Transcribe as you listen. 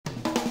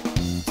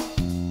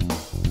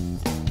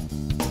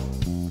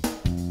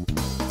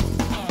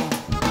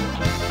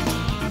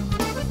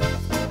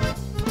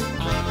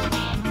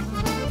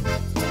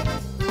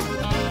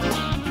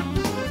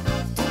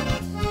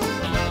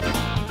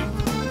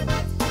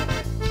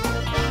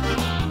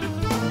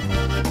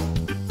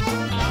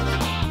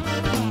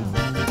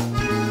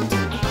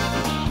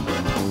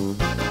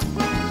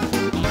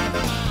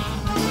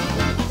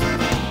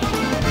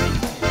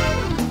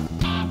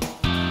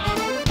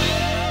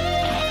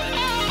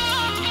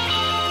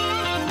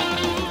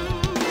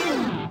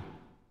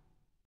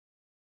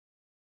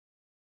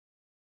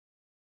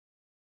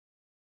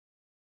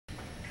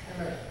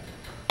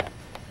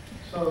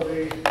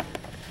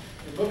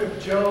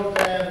Job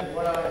and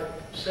what I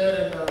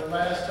said in the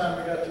last time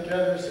we got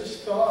together is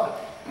this thought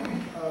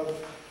of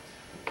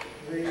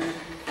the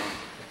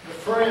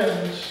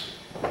friends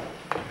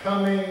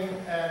coming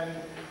and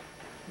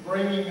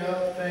bringing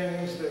up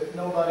things that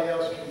nobody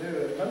else can do.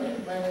 And let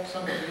me make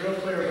something real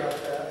clear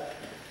about that.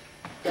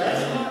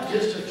 That's not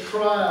just a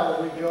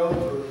trial we go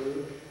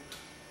through.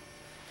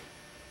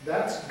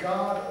 That's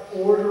God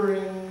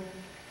ordering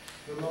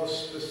the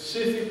most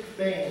specific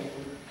thing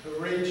to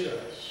reach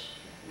us.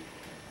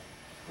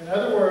 In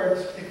other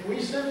words, if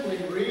we simply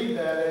read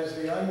that as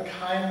the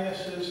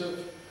unkindnesses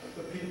of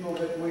the people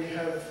that we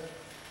have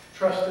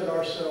trusted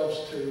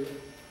ourselves to,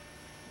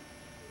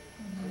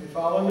 you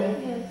follow me?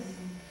 Yes.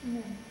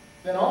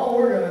 Then all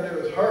we're going to do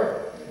is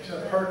hurt,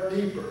 except hurt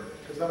deeper.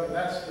 Because I mean,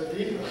 that's the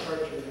deepest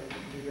hurt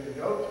you're going to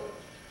go to.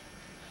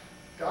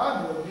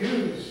 God will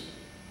use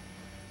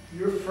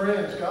your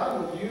friends.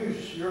 God will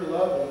use your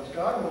loved ones.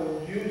 God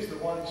will use the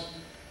ones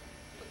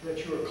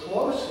that you are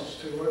closest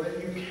to or that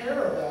you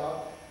care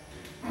about.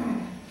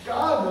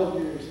 God will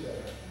use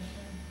them.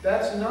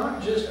 That's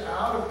not just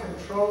out of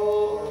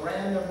control or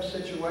random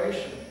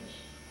situations.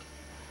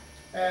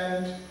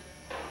 And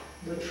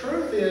the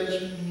truth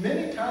is,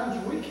 many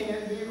times we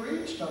can't be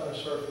reached on a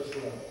surface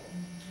level.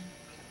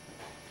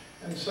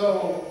 And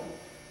so,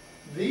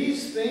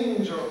 these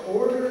things are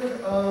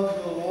ordered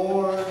of the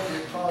Lord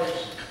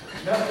because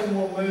nothing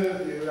will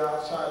move you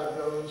outside of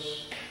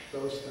those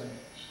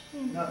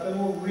things. Nothing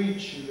will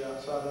reach you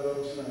outside of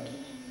those things.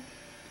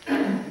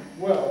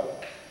 Well,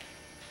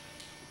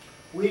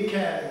 we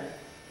can,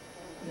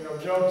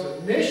 Job's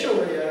initial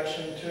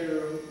reaction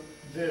to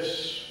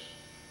this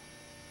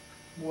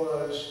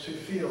was to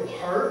feel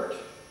hurt,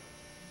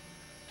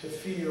 to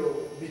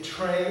feel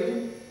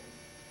betrayed.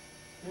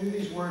 Any of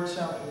these words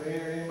sound familiar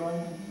to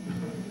anyone?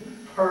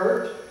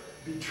 Hurt,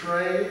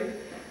 betrayed.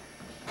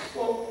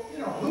 Well,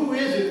 who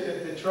is it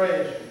that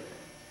betrays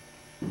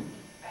you?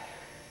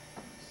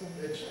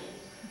 It's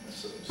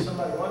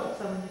somebody what?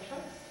 Someone you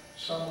trust.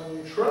 Someone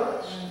you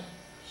trust.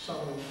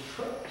 Someone you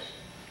trust.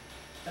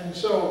 And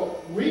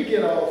so we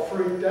get all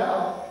freaked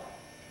out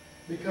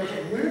because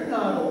we're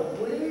not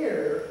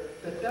aware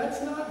that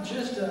that's not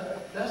just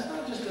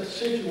a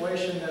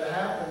situation that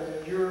happened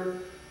and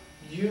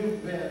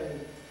you've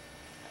been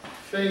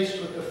faced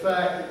with the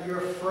fact that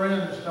your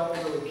friends don't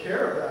really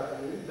care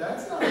about you.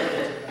 That's not what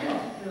it's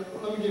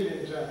about. Let me give you an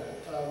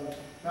example.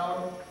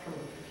 Malcolm, come on.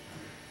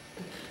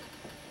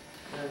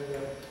 And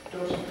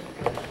Joseph.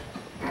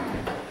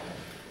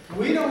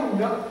 We don't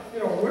know,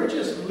 we're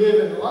just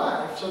living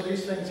life, so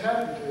these things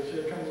happen to us.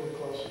 Here, come a little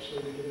closer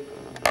so we get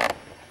it.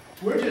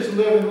 We're just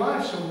living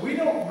life, so we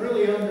don't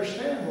really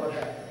understand what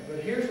happened. But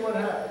here's what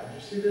happened.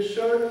 You see this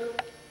shirt?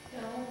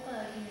 Don't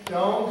bug me.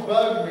 Don't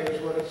bug me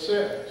is what it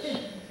says.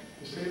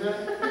 You see that?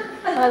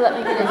 Oh, let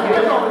me get Because it.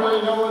 we don't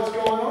really know what's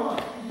going on.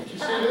 But you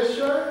see this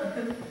shirt?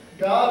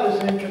 God is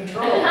in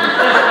control.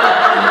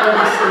 Let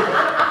me see.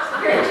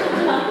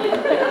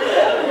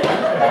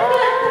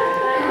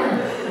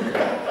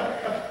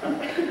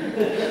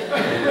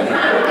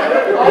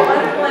 All on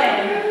the plan.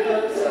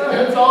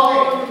 It's all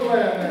on the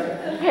plan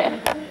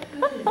there.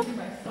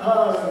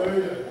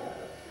 Hallelujah.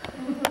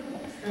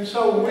 And so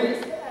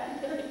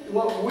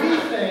what we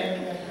think,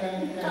 and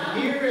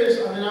here is,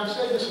 I've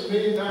said this a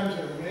million times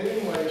in a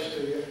million ways to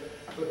you,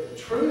 but the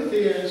truth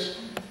is,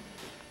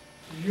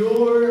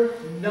 you're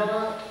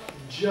not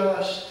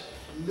just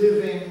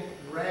living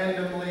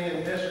randomly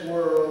in this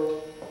world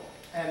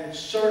and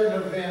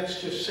certain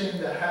events just seem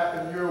to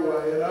happen your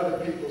way and other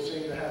people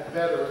seem to have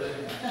better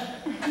events.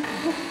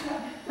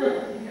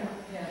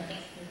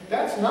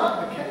 That's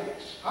not the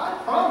case. I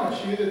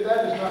promise you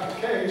that is not the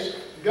case.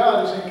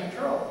 God is in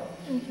control.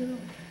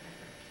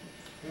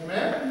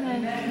 Amen?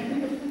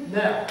 Amen.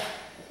 Now,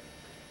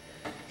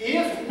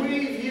 if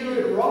we view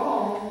it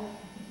wrong,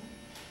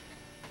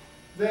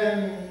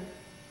 then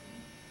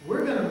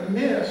we're going to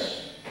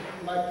miss,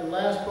 like the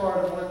last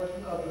part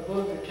of the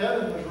book that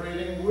Kevin was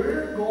reading,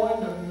 we're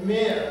going to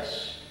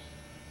miss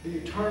the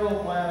eternal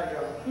plan of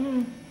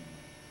God.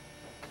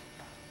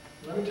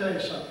 Let me tell you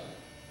something.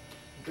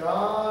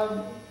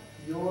 God,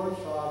 your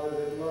Father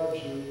that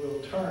loves you, will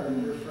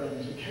turn your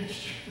friends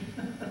against you.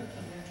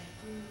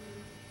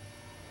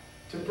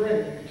 To bring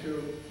you to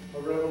a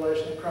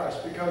revelation of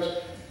Christ.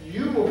 Because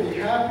you will be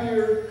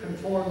happier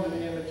conformed to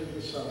the image of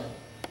the Son.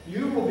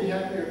 You will be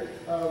happier.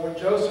 When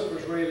Joseph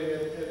was reading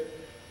it,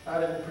 I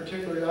didn't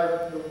particularly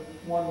like the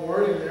one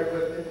wording there,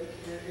 but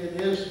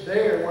it is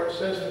there where it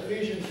says in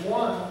Ephesians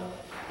 1,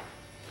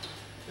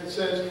 it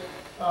says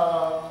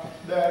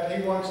that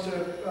he wants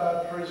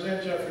to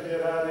present you, I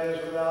forget how it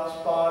is, without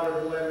spot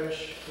or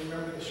blemish.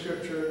 Remember the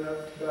scripture in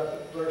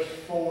about verse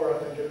 4, I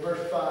think,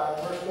 verse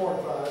 4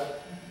 and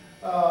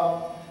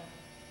 5.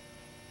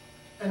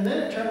 And then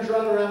it turns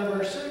right around to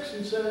verse 6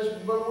 and says,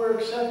 but we're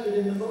accepted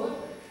in the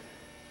beloved.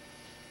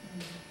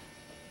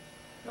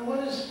 Now what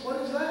is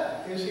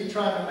that? Is he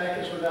trying to make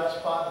us without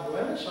spot and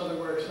blemish so that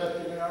we're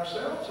accepted in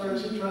ourselves? Or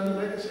is he trying to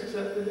make us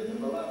accepted in the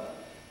beloved?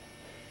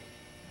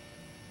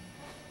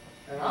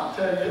 And I'll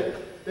tell you,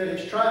 that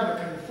He's trying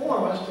to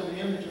conform us to the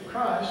image of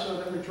Christ so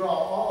that we draw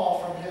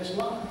all from His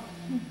life.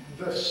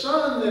 The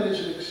Son that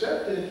is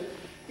accepted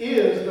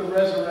is the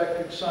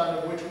resurrected Son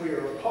of which we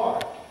are a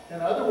part.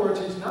 In other words,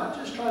 He's not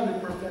just trying to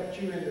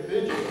perfect you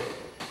individually,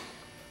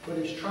 but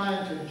He's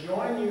trying to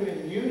join you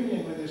in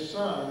union with His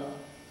Son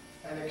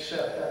and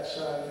accept that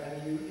Son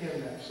and you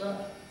in that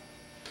Son.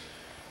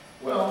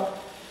 Well,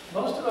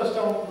 most of us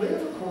don't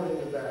live according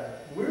to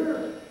that.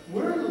 We're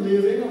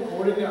living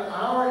according to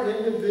our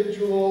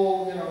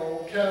individual,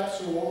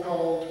 capsule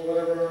called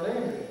whatever our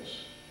name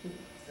is,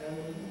 and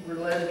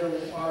related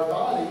to our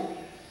body.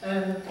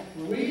 And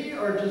we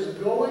are just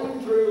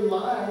going through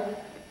life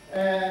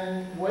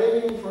and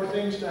waiting for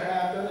things to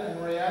happen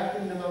and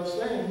reacting to those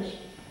things.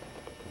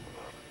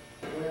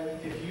 When,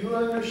 if you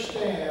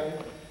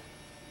understand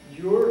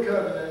your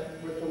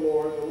covenant with the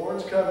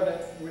Lord's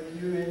covenant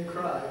with you in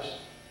Christ,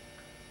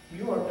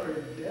 you are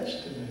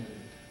predestinated.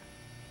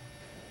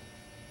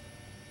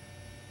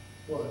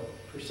 What?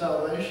 For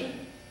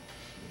salvation?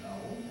 No.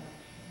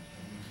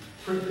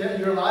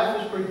 Your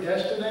life is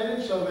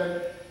predestinated so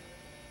that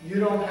you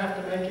don't have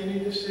to make any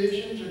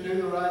decisions or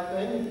do the right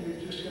thing.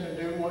 You're just going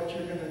to do what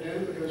you're going to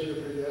do because you're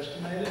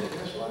predestinated in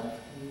this life?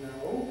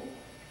 No.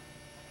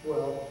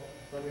 Well,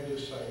 let me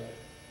just say,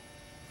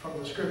 from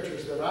the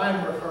scriptures that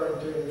I'm referring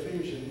to in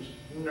Ephesians,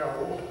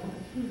 no.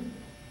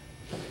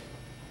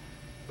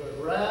 But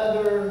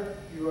rather,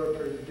 you are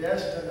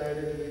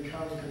predestinated to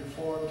become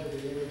conformed to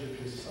the image of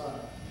His Son.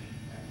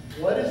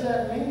 And what does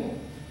that mean?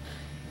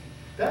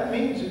 That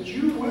means that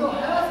you will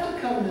have to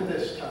come to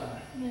this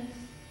time. Yes.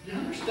 You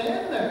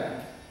understand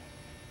that?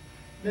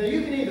 Now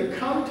you can either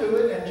come to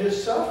it and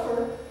just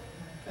suffer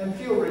and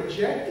feel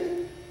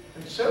rejected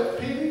and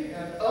self-pity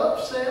and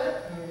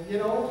upset and,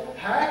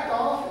 hacked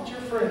off at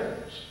your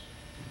friends,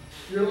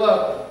 your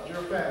loved ones,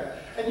 your family.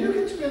 And you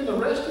can spend the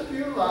rest of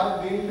your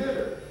life being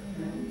bitter.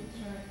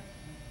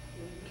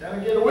 Can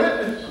I get a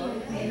witness?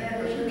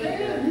 Because you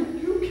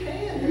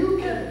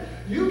can.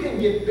 You can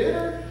get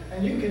bitter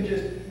and you can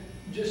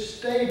just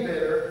stay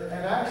bitter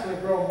and actually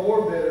grow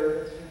more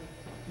bitter.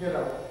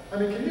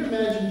 Can you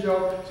imagine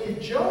Job? See,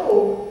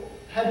 Job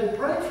had to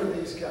pray for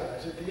these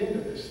guys at the end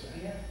of this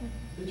thing. Yeah.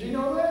 Did you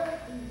know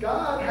that?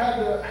 God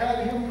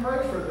had him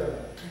pray for them.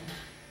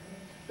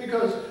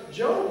 Because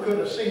Job could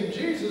have seen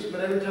Jesus,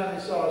 but every time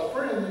he saw his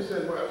friends, he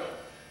said, well,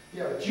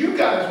 but you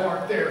guys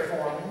weren't there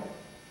for me.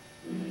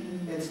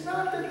 It's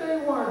not that they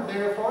weren't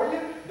there for you.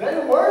 They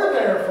were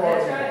there for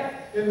you. Right.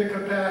 In the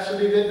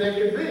capacity that they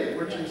could be,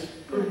 which is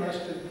pretty much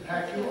to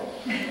hack you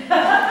off.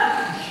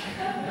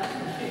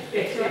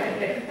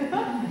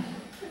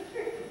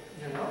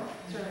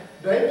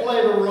 They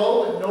played a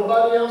role that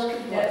nobody else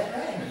could play. That's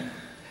right.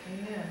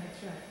 Amen.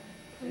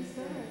 That's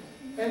right.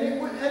 And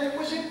it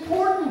was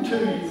important to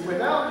you.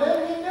 Without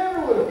them, you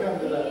never would have come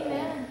to that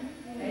point.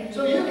 Amen.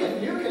 So you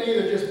can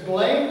either just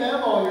blame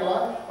them all your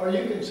life, or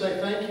you can say,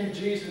 thank you,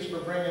 Jesus, for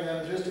bringing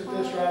them just at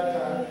this right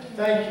time.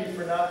 Thank you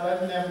for not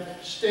letting them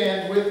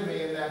stand with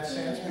me in that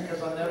sense,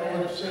 because I never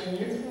would have seen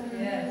you.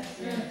 Yes.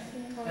 Yes.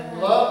 And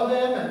love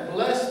them and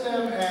bless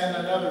them, and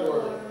another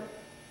word,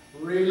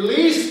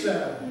 release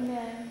them.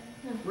 Amen.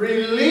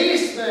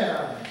 Release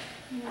them.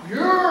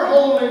 You're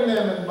holding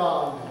them in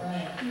bondage.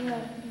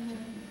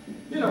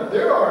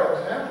 There are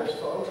examples,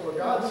 folks, where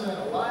God sent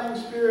a lying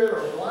spirit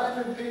or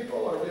blinded people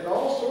or did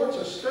all sorts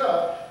of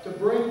stuff to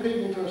bring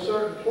people to a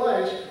certain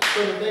place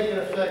so that they could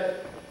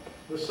affect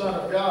the Son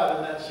of God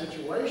in that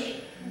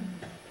situation.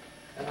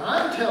 And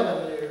I'm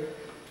telling you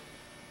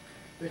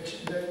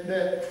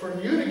that for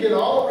you to get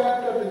all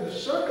wrapped up in the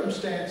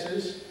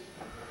circumstances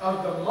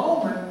of the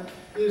moment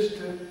is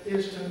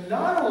to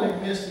not only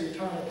miss the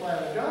eternal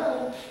plan of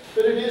God,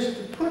 but it is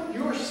to put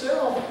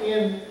yourself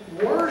in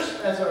worse,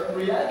 as a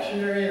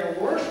reactionary, in a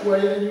worse way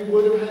than you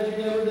would have had you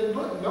never been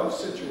put in those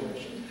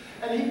situations.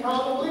 And He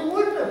probably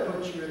wouldn't have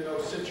put you in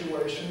those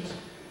situations,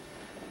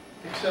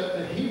 except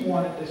that He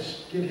wanted to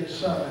get His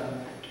Son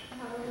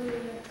out of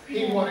it.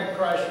 He wanted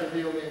Christ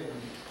revealed in you.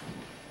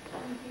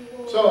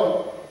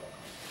 So,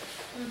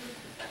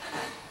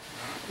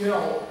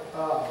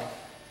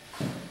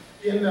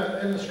 in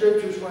the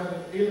scriptures, when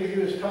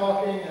Elihu is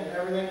talking and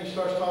everything, he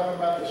starts talking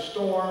about the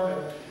storm,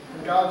 and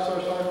God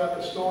starts talking about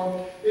the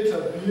storm. It's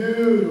a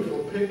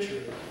beautiful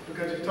picture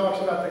because he talks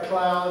about the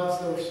clouds.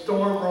 The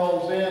storm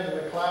rolls in and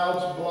the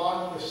clouds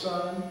block the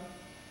sun.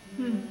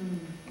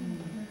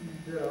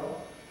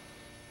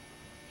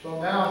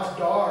 So now it's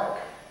dark.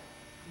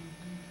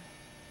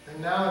 And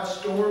now it's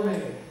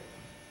stormy.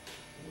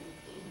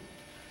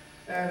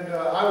 And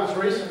I was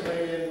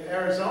recently in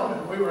Arizona,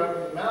 and we were up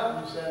in the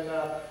mountains, and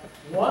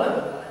one of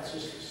the nights,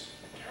 just this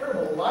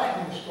terrible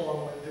lightning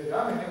storm went through.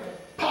 I mean, it was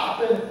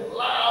popping and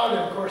loud, and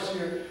of course,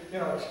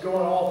 it's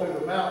going all through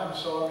the mountains,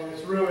 so I mean,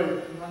 it's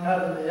really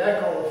having the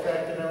echo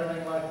effect and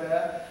everything like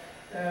that.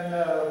 And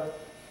I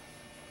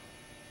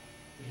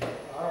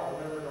don't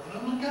remember going,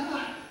 oh my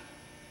God,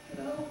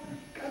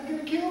 God's going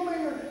to kill me,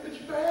 or it's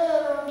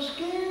bad, or I'm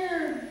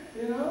scared,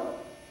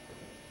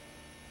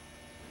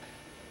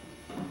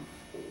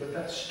 But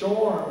that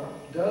storm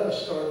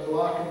does start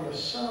blocking the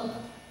sun.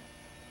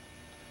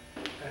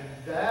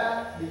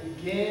 that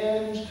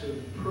begins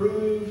to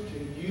prove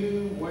to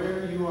you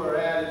where you are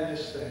at in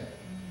this thing.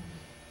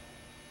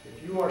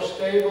 If you are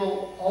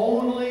stable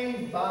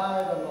only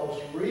by the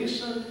most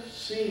recent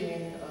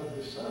seeing of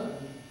the sun,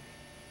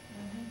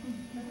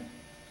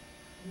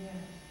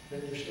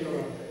 then you're still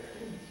not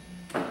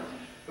there.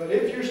 But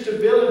if your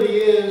stability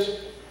is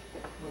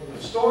when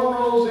the storm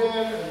rolls in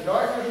and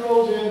darkness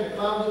rolls in, the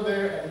clouds are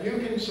there, and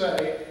you can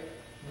say,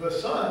 the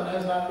sun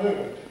has not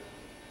moved.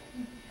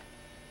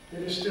 It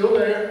is still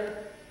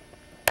there.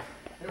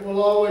 It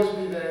will always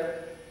be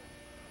there.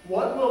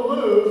 What will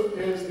move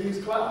is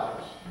these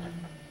clouds.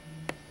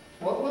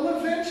 What will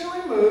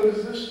eventually move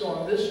is this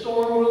storm. This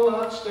storm will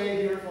not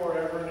stay here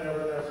forever and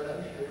ever and ever and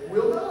ever. It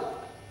will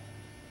not.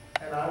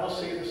 And I will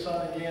see the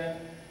sun again.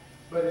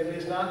 But it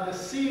is not the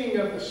seeing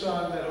of the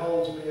sun that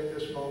holds me at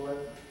this moment.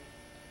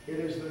 It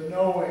is the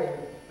knowing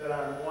that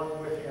I'm one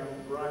with Him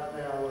right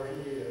now where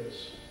He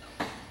is.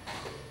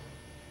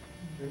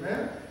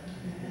 Amen?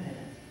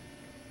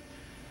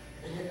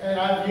 And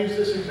I've used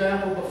this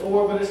example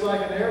before, but it's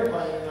like an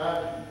airplane. And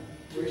I've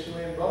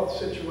recently in both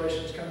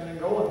situations coming and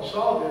going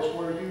saw this,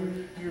 where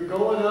you're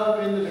going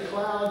up into the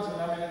clouds,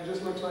 and I mean it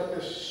just looks like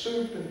this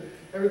soup and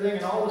everything,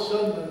 and all of a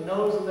sudden the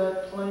nose of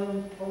that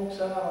plane pokes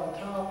out on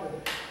top, and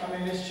I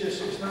mean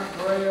it's not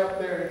gray up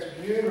there, it's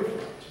beautiful,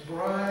 it's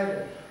bright,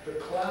 and the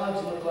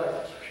clouds look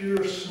like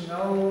pure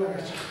snow, and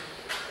it's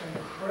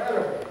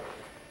incredible.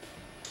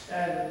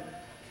 And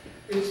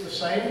it's the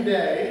same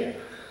day.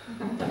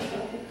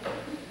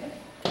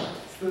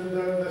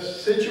 The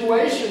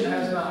situation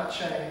has not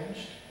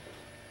changed.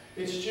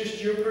 It's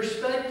just your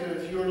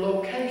perspective, your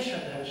location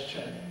has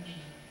changed.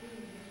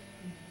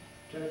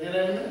 Can I get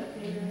amen?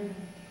 Amen.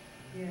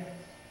 Yes.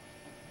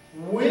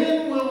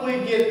 When will we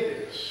get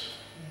this?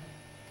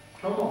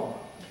 Come on.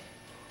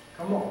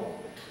 Come on.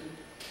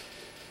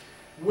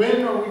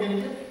 When are we going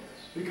to get this?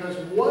 Because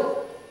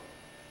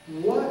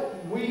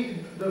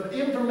the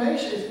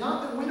information, it's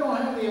not that we don't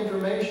have the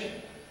information.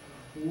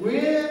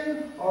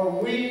 When are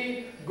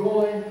we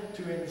going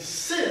to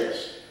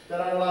insist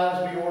that our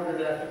lives be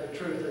ordered after the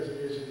truth as it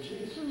is in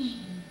Jesus?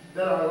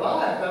 That our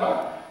lives,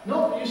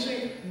 no, you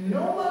see,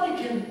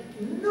 nobody can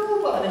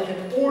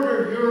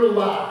order your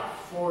life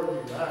for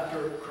you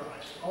after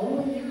Christ.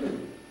 Only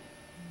you.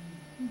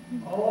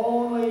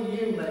 Only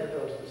you make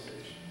those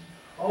decisions.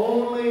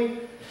 Only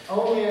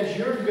as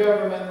your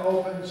government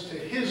opens to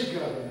His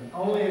government.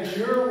 Only as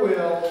your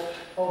will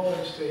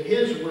opens to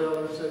His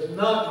will and says,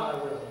 not my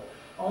will.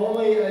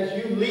 Only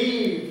as you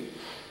leave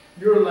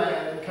your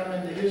land and come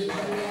into His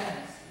land. Yes.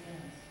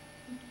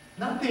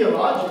 Not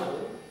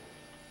theologically.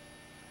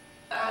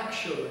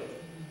 Actually.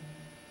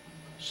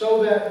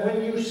 So that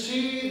when you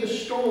see the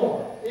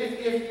storm,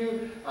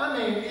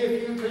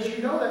 because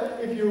you know that,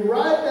 if you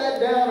write that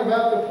down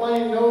about the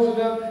plane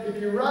nosing up,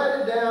 if you write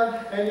it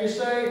down and you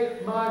say,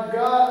 my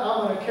God,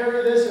 I'm going to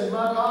carry this in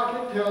my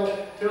pocket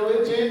till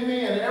it's in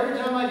me, and every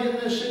time I get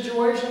in this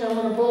situation, I'm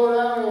going to pull it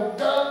out and go,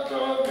 da,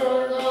 da,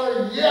 da,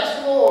 da,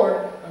 yes,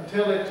 Lord,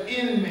 until it's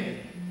in me.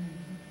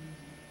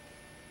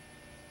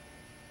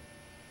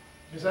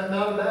 Is that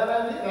not a bad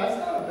idea? That's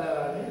not a bad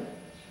idea.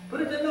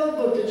 Put it in a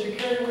notebook that you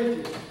carry with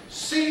you.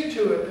 See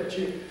to it that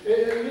you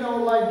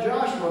like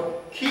Joshua,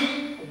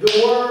 keep the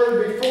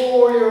word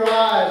before your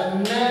eyes.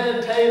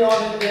 Meditate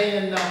on it day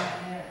and night.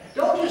 Yes.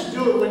 Don't just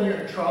do it when you're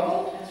in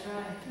trouble. That's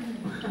right.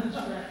 That's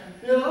right.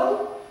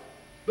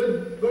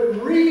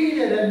 But read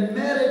it and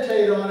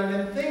meditate on it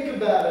and think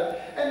about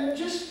it. And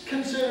just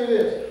consider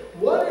this.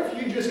 What if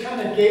you just kind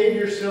of gave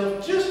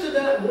yourself just to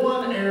that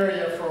one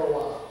area for a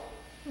while?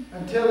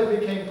 Until it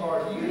became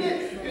part of you.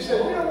 You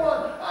said, you know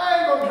what? I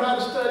ain't going to try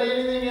to study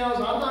anything else.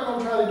 I'm not going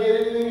to try to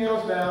get anything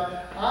else down.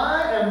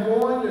 I am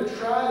going to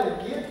try to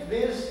get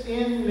this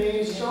in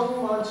me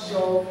so much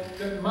so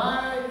that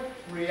my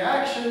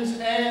reactions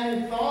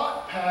and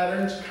thought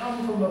patterns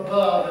come from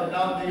above and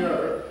not the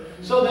earth.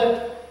 So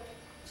that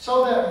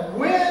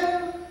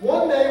when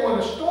one day when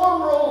a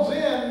storm rolls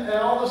in and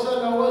all of a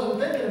sudden I wasn't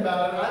thinking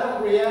about it, I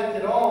don't react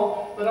at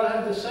all, but I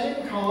have the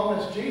same calm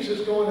as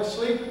Jesus going to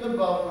sleep in the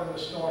boat when the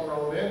storm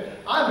rolled in.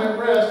 I'm at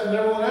rest and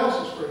everyone else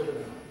is freaking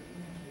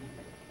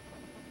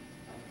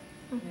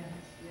out.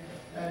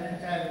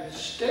 Yes. And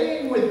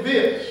staying with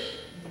this,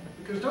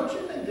 because don't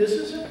you think this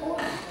is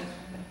important?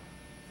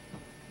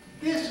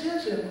 This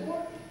is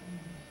important.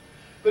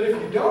 But if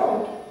you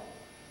don't,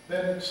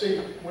 then see,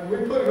 when we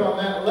put it on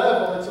that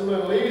level, it's a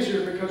little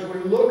easier because we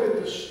look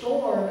at the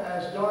storm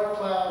as dark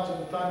clouds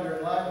and thunder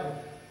and lightning.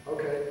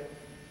 Okay,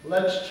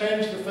 let's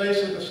change the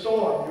face of the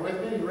storm. You with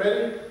me? You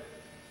ready?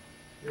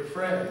 Your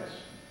friends,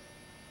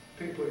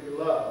 people you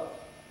love,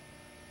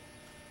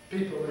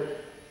 people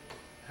that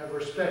have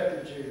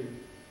respected you,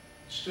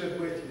 stood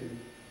with you,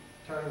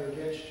 turning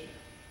against you.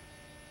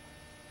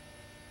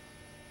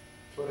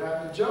 That's what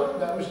happened to Job.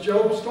 That was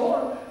Job's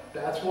storm.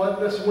 That's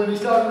when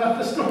he's talking about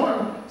the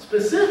storm.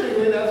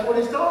 Specifically, that's what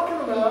he's talking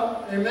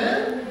about.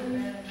 Amen?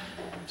 Amen.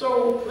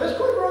 So let's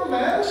quit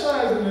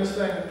romanticizing this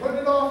thing and putting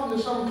it off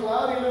into some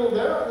cloudy little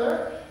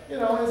there.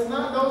 It's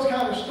not those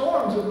kind of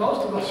storms that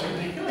most of us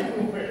are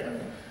dealing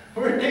with.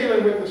 We're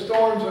dealing with the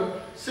storms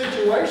of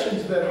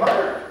situations that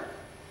hurt.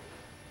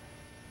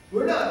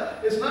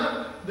 It's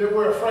not that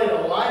we're afraid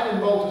a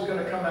lightning bolt is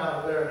going to come out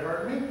of there and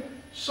hurt me.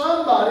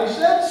 Somebody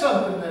said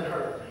something that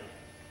hurt me.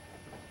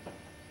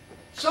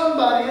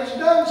 Somebody has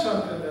done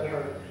something that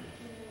hurt me.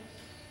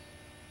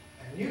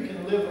 And you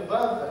can live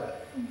above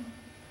that.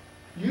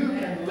 You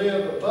can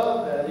live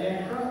above that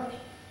in Christ.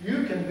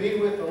 You can be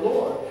with the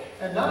Lord.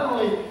 And not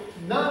only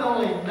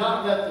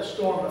not let the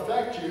storm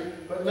affect you,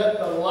 but let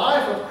the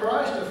life of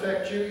Christ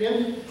affect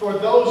you for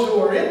those who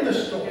are in the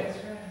storm. That's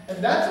right.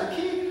 And that's a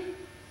key.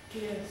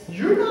 Yes.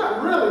 You're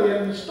not really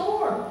in the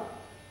storm.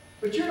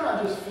 But you're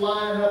not just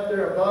flying up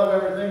there above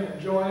everything,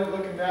 enjoying it,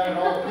 looking down at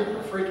all the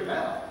people freaking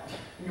out.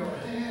 You're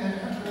going,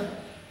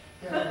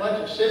 a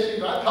bunch of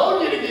sissies. I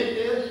told you to get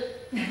this.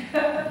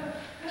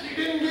 You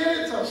didn't get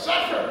it, so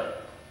suffer.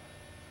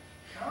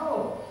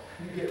 No.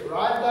 You get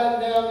right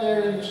back down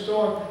there in the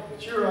storm,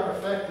 but you're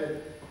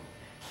unaffected,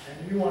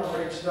 and you want to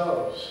reach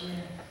those.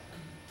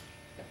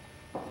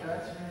 Okay?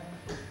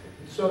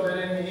 And so that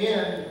in the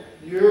end,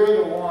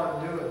 you're the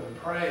one doing the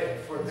praying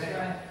for them. That's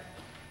right.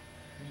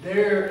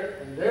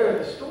 They're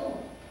the storm.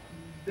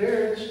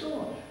 They're the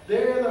storm.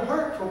 They're the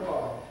hurtful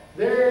part.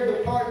 They're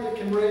the part that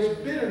can raise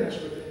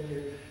bitterness within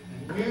you.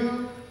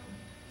 And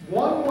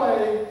one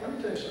way, let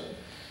me tell you something.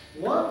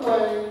 One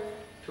way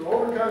to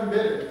overcome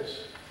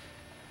bitterness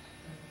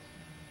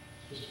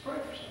is to pray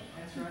for something.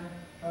 That's right.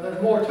 Now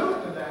there's more to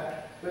it than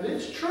that, but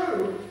it's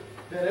true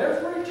that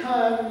every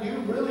time you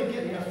really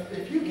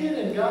if you get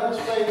in God's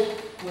face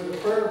with a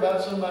prayer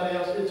about somebody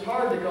else, it's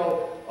hard to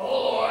go,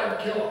 oh Lord,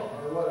 kill them,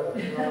 or whatever.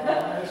 You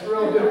know? It's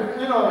real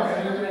different. You know what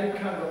I mean? You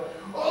kind of go,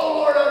 oh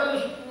Lord, I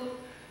just,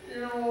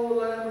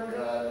 Lamb of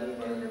God, just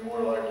make me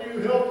more like you,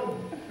 help them.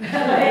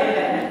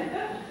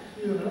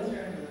 You know?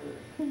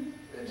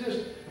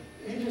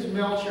 He just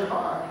melts your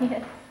heart.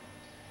 Yes.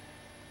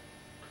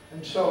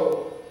 And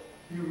so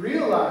you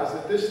realize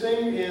that this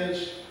thing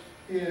is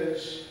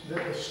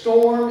that the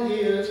storm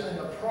is, and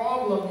the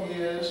problem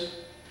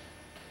is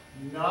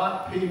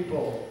not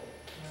people.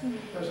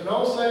 There's an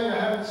old saying I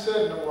haven't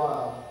said in a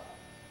while.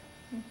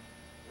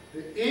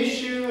 The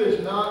issue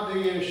is not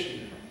the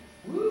issue.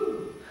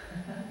 Woo!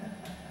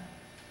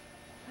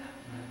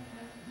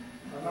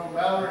 I know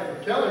Mallory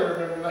and Kelly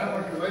remember that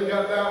one because they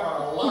got that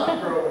one a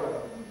lot growing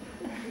up.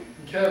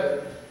 And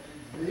Kevin.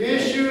 The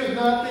issue is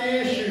not the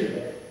issue.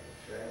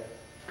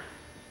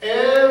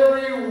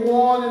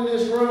 Everyone in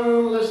this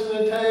room,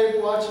 listening to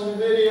tape, watching the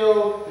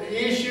video,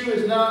 the issue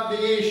is not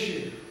the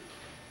issue.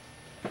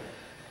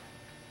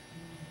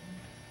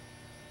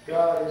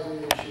 God is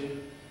the issue.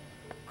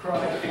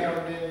 Christ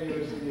formed in you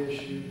is the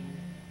issue.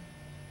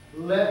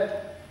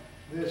 Let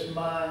this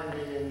mind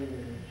be in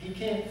you. He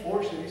can't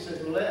force it. He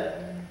says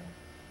let.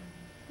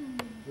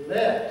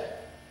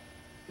 Let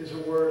is a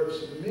word of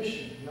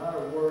submission, not a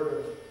word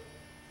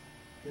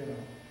of,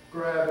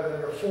 grabbing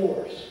it or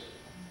force.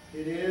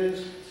 It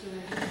is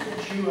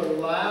that you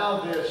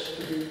allow this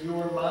to be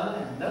your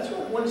mind. That's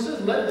what, when it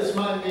says let this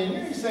mind be in you,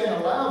 he's saying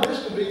allow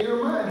this to be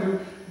your mind, who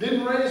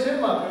didn't raise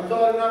him up, who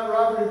thought it not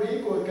robbery to be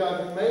equal with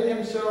God, who made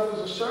himself as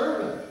a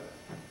servant.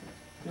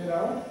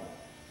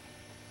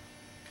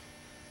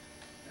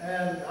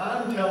 And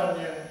I'm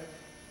telling you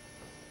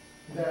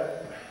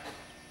that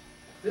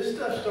this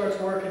stuff starts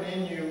working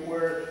in you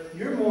where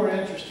you're more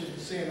interested in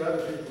seeing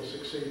other people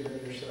succeed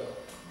than yourself.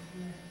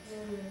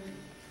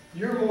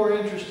 You're more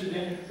interested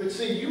in, but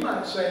see, you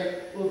might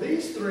say, well,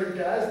 these three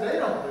guys, they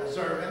don't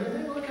deserve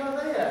anything. Look how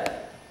they act.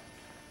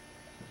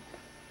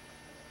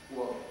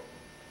 Well,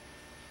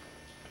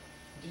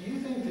 do you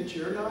think that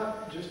you're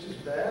not just as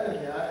bad?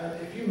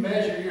 And if you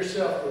measure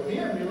yourself with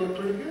him, you look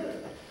pretty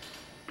good.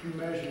 If you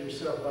measure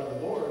yourself by the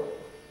Lord, oh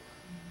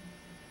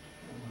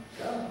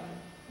my God.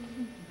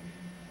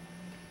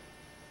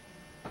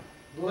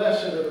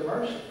 Blessed are the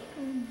merciful,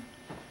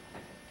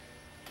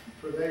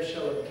 for they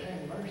shall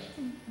obtain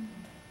mercy.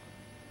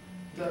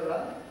 Is that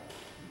right?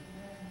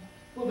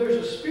 Well, there's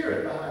a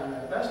spirit behind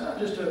that. That's not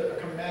just a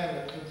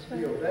commandment to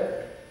be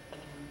obeyed.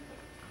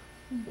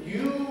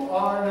 You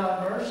are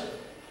not merciful.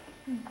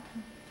 In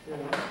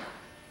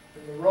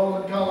the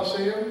Roman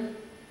Colosseum,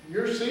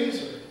 you're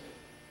Caesar.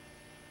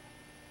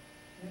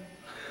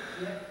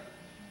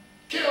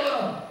 Kill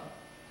him!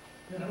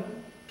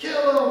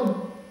 Kill him!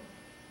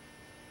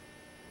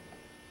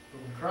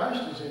 But when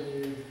Christ is in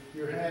you,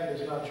 your hand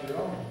is not your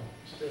own.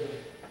 Instead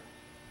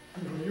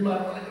of, you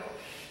might want to go,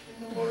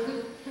 Lord,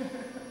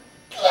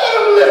 let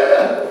him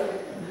live!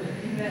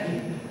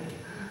 Amen.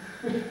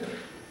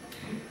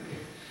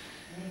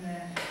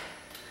 Amen.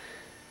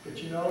 But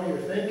you're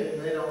thinking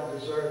they don't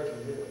deserve to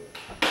live.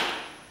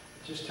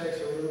 It just takes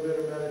a little bit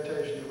of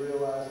meditation to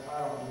realize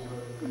I don't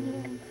deserve to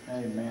live.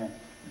 Amen.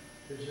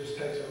 It just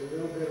takes a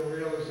little bit of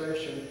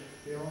realization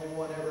the only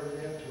one ever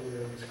meant to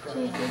live is Christ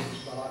in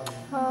his body.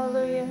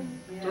 Hallelujah.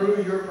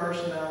 Through your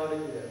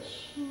personality, yes.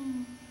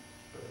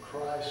 But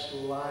Christ's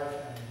life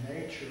and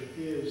nature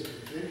is the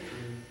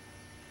victory.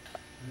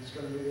 And it's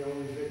going to be the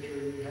only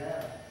victory you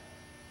have.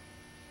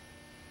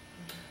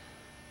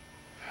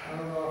 I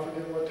don't know, I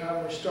forget what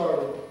time we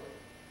started.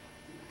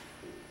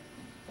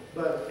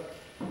 But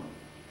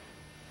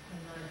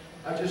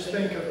I just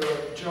think of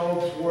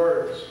Job's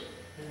words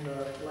in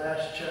the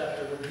last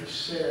chapter when he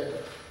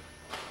said,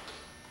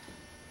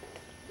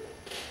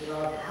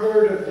 I've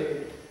heard of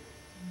thee.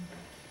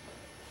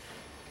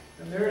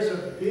 And there's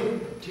a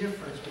big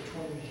difference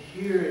between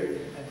hearing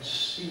and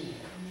seeing.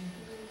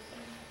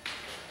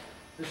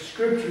 The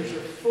scriptures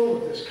are full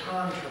of this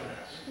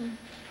contrast.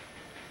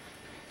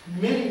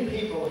 Many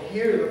people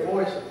hear the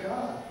voice of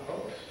God,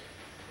 folks.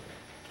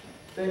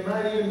 They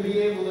might even be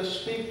able to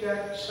speak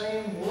that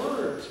same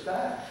words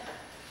back.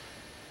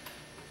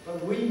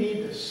 But we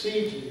need to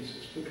see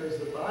Jesus, because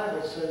the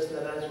Bible says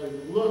that as we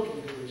look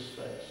into his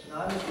face,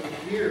 not as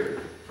we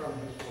hear from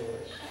his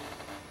voice,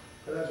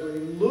 but as we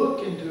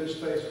look into his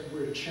face,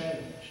 we're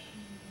changed.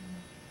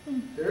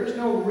 There is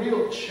no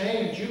real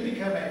change. You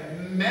become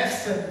a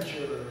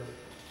messenger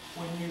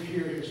when you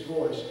hear his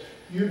voice.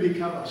 You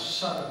become a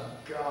son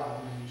of God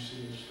when you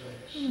see his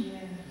face.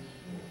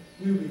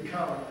 You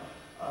become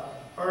an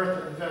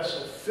earthen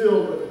vessel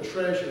filled with a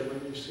treasure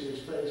when you see his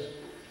face.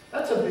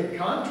 That's a big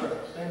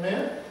contrast.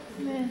 Amen?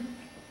 Amen.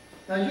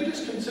 Now you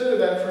just consider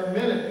that for a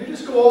minute. You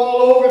just go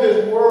all over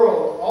this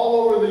world,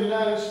 all over the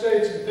United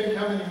States, and think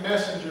how many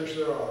messengers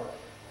there are.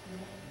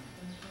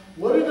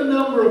 What are the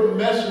number of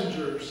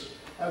messengers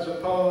as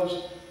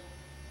opposed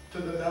to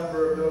the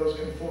number of those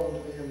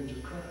conformed to the image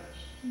of Christ?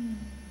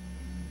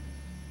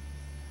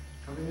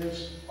 I mean,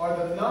 are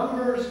the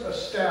numbers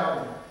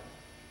astounding?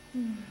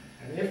 And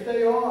if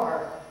they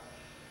are,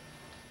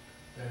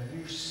 then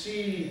you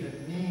see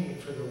the need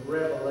for the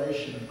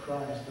revelation of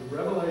Christ. The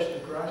revelation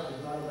of Christ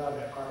is not about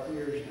our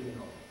ears being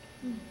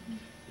open.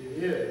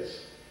 It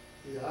is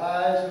the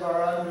eyes of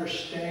our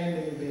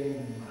understanding being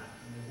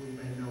enlightened, that we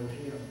may know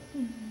him.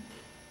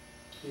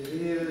 It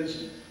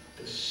is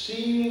the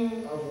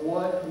seeing of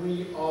what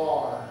we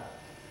are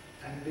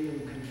and being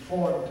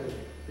conformed to,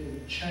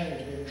 being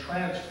changed, being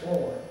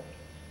transformed.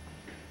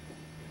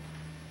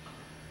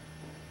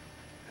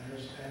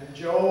 And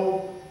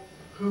Job,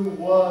 who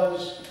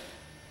was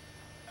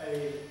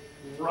a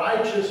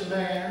righteous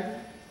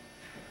man,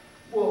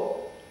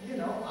 well,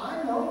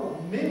 I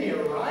know many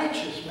a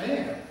righteous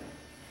man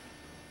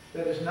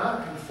that is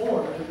not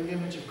conformed to the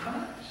image of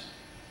Christ.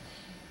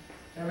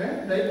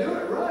 Amen? They do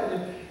it right.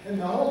 And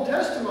the whole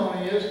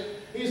testimony is,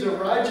 he's a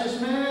righteous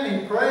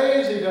man, he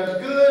prays, he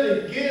does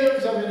good, he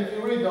gives. I mean, if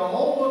you read the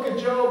whole book of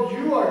Job,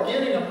 you are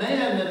getting a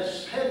man that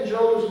is head and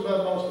shoulders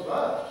above most of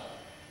us.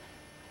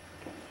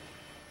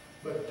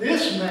 But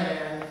this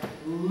man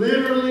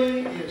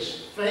literally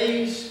is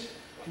faced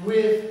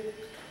with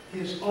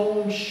his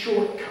own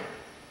shortcoming.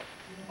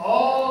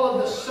 All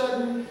of a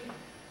sudden,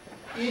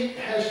 it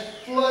has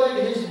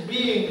flooded his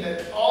being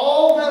that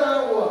all that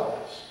I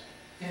was,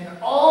 in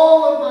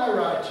all of my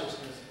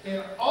righteousness,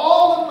 in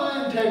all of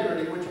my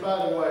integrity, which,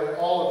 by the way,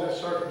 all of this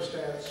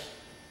circumstance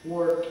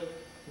worked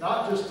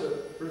not just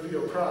to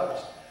reveal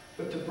Christ,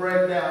 but to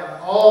break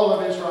down all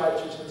of his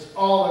righteousness,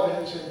 all of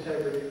his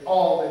integrity,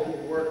 all that he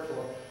had worked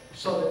for,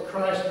 so that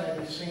Christ may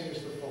be seen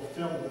as the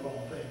fulfillment of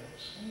all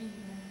things. Amen.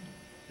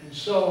 And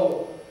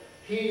so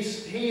he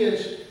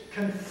is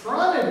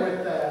confronted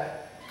with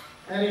that,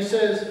 and he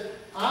says,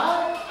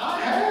 I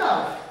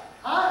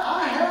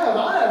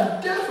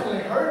have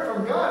definitely heard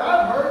from God.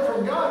 I've heard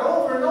from God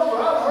over and over.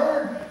 I've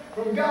heard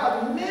from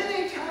God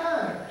many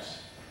times.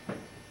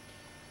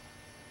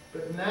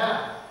 But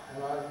now,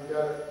 and I've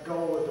got to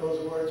go with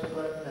those words,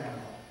 but now.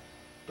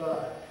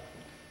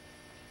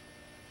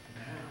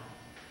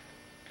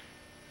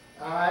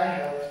 I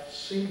have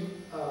seen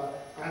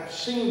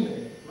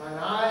thee. Mine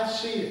eye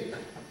seeth.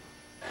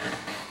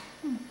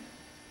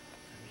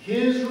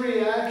 His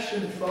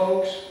reaction,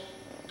 folks,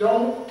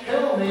 don't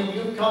tell me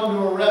you've come to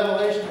a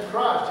revelation of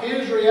Christ.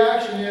 His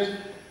reaction is,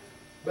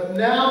 but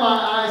now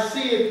my eye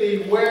seeth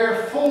thee,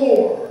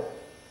 wherefore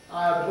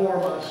I abhor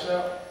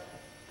myself.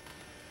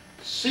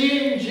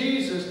 Seeing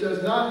Jesus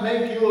does not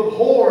make you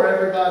abhor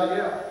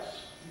everybody else.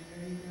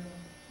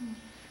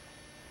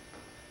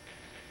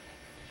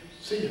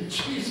 Seeing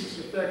Jesus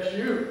affects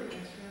you.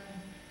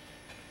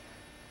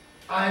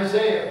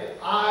 Isaiah,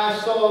 I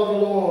saw the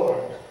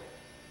Lord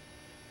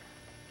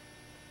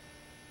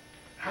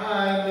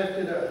high and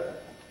lifted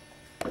up.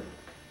 And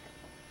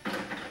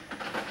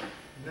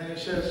then he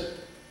says,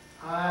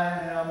 I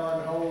am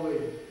unholy.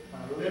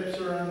 My lips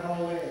are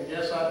unholy, and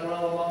yes, I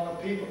dwell among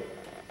the people.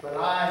 But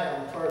I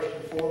am first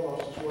and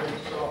foremost, is what he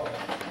saw.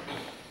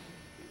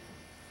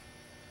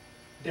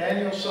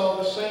 Daniel saw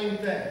the same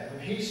thing.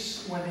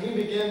 When he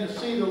began to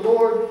see the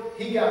Lord,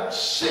 he got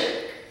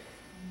sick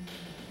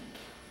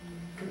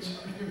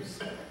concerning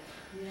himself.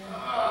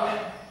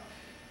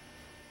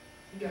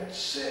 He got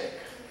sick.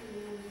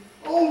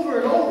 Over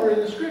and over in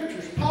the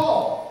scriptures,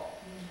 Paul,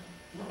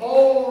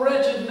 oh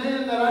wretched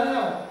man that I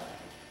am.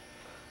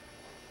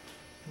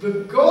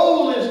 The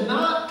goal is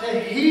not to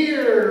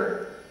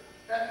hear,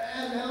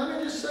 and let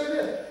me just say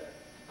this.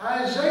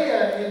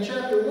 Isaiah in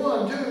chapter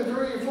 1, 2,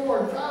 3, 4,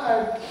 and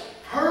 5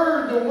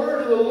 heard the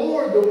word of the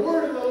Lord. The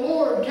word of the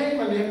Lord came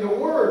unto him. The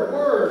words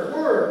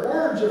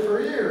are for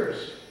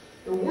ears.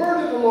 The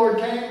word of the Lord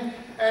came,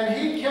 And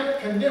he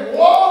kept condemning,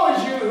 woe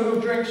is you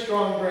who drink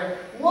strong drink.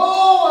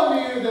 Woe unto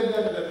you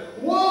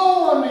that.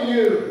 Woe unto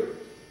you.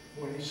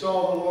 When he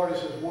saw the Lord, he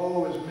says,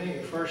 woe is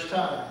me, first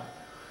time.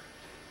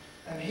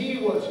 And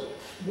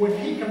when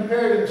he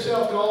compared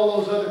himself to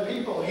all those other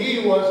people,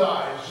 he was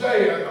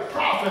Isaiah, the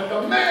prophet,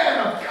 the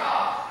man of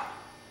God.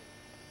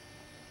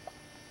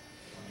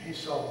 When he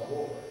saw the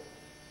Lord,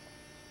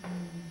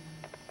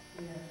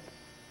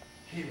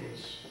 he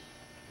was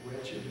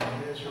wretched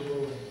and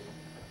miserable and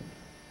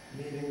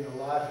needing the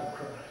life of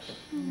Christ.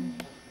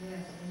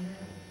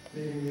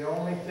 Needing the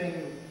only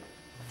thing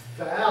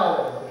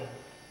valid.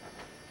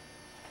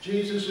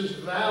 Jesus is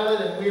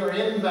valid and we are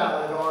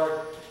invalid,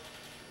 or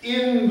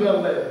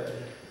invalid.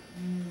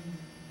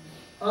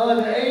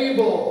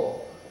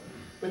 Unable.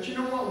 But you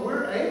know what?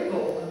 We're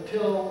able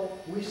until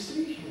we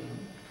see Him,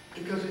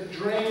 because it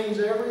drains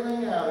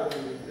everything out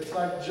of you. It's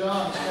like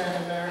John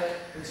standing there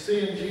and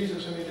seeing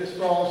Jesus and he just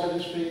falls at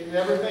His feet. And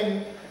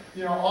everything,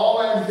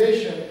 all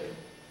ambition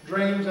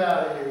drains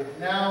out of you.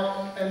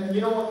 Now, and you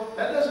know what?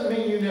 That doesn't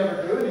mean you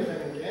never do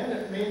anything again.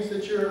 It means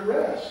that you're at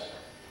rest.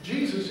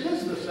 Jesus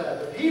is the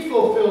Sabbath. He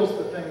fulfills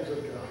the things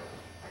of God.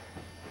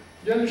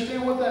 Do you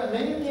understand what that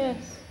means?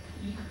 Yes.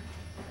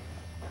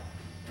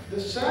 The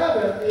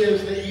Sabbath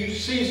is that you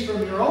cease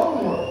from your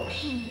own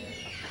works.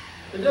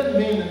 It doesn't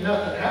mean that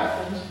nothing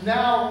happens.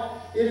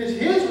 Now, it is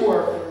His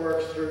work that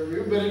works through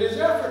you, but it is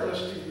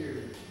effortless to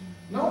you.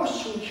 No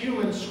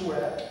human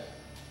sweat.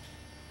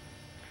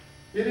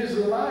 It is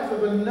the life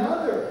of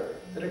another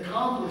that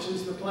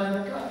accomplishes the plan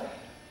of God.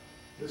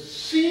 The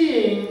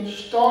seeing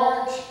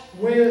starts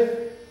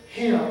with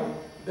Him.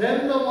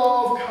 Then the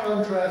law of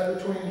contrast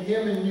between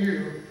Him and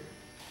you.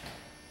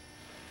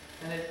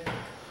 And it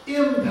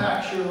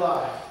impacts your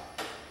life.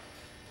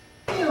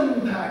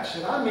 Impacts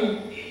it. I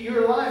mean,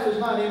 your life is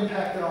not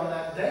impacted on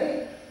that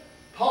day.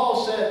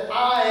 Paul said,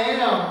 I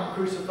am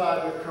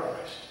crucified with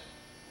Christ.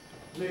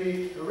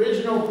 The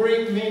original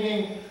Greek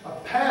meaning a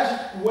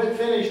past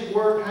finished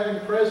work having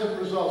present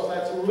results.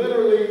 That's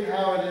literally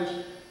how it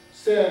is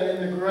said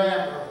in the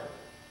grammar.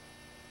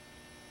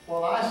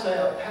 Well, I say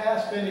a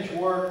past finished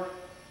work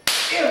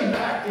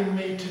impacting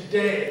me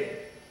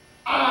today.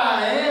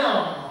 I am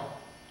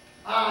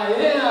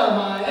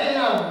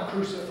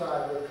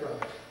crucified with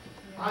Christ.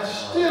 I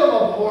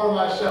still abhor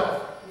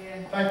myself.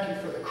 Thank you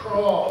for the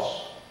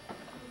cross.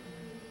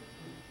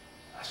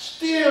 I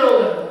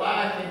still am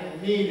lacking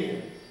and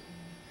needing.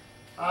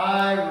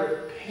 I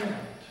repent.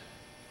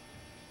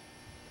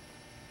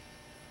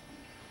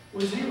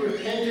 Was he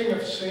repenting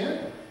of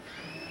sin?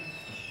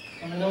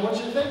 I mean, I want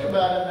you to think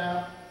about it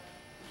now.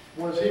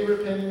 Was he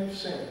repenting of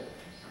sin?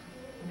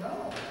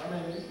 No. I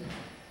mean,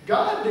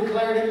 God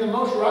declared him the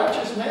most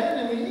righteous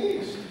man in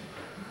the East.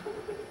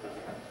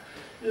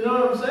 You know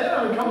what I'm saying?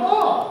 I mean, come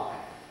on.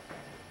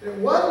 It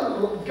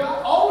wasn't,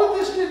 God, all of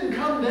this didn't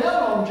come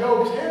down on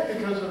Job's head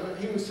because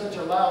he was such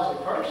a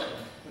lousy person.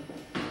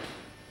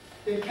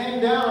 It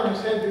came down on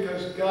his head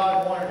because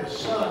God wanted his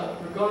son,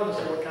 regardless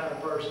of what kind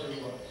of person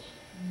he was.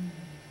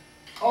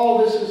 All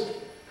this has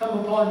come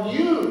upon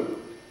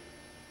you.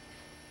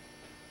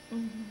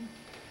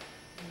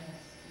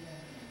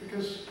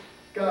 Because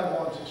God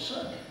wants his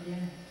son.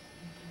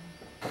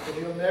 But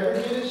he'll never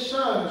get his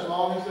son as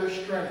long as there's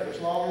strength, as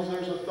long as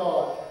there's a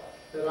thought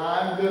that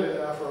I'm good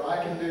enough or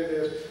I can do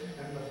this.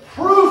 And the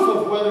proof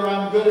of whether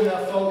I'm good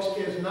enough, folks,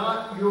 is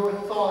not your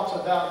thoughts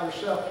about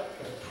yourself.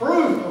 The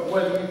proof of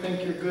whether you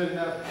think you're good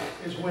enough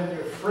is when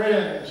your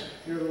friends,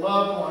 your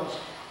loved ones,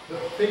 the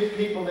big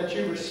people that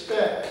you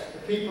respect, the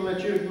people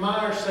that you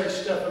admire say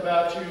stuff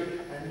about you,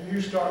 and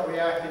you start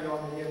reacting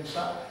on the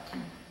inside.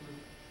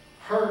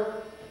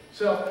 Hurt,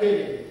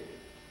 self-pity,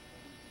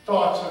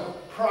 thoughts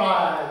of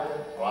pride.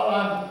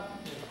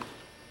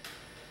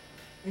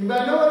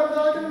 Anybody know what I'm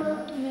talking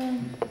about? Yeah.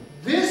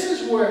 This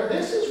is where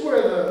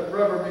the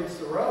rubber meets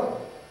the road.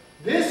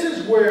 This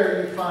is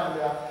where you find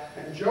out.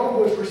 And Job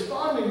was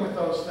responding with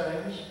those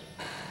things.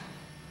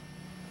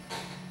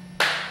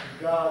 And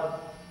God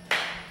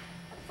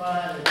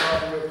finally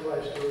brought him to a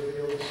place to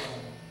reveal the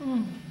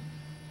Son.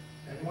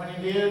 And when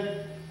he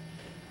did,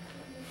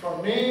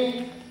 for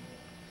me,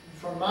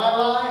 for my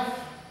life,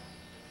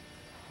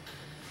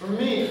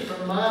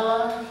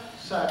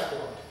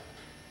 sackcloth.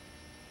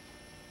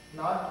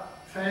 Not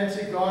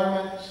fancy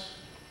garments.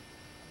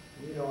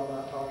 You know I'm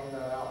not talking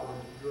about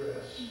outward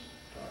dress. I'm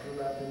talking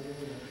about the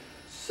human.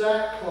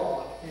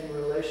 Sackcloth in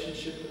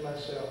relationship to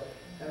myself.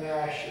 And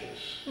ashes.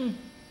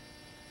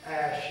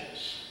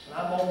 Ashes. And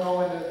I won't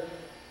go into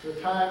the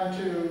time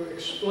to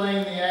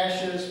explain the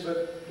ashes,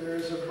 but there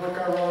is a book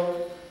I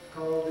wrote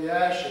called The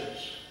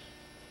Ashes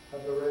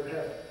of the Red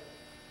Heifer.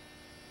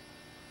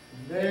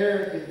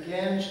 There it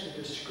begins to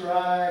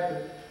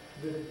describe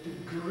the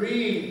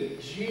degree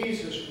that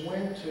Jesus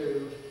went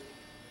to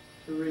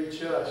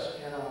reach us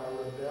in our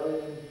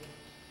rebellion,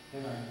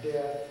 in our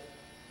death,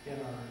 in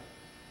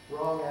our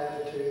wrong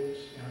attitudes,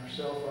 in our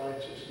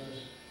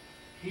self-righteousness.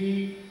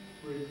 He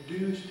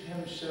reduced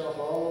himself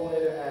all the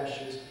way to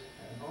ashes,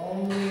 and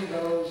only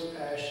those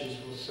ashes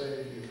will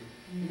save you.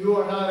 You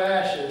are not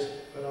ashes,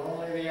 but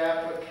only the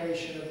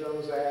application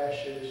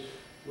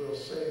will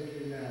save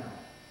you now.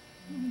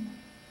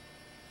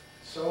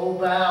 So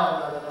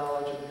bound by the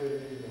knowledge of good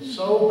and evil.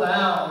 So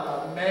bound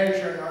by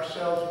measuring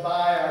ourselves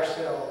by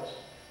ourselves.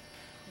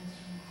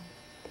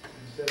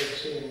 Instead of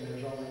seeing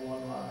there's only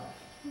one life.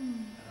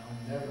 And I'll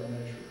never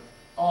measure it.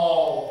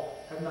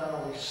 All have not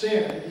only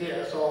sinned,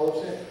 yes, all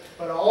have sinned,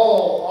 but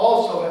all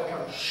also have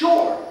come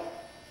short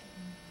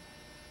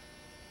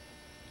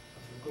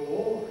of the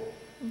glory.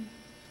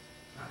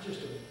 Not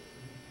just of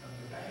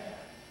the bad,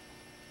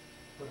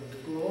 but of the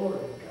glory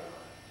of God.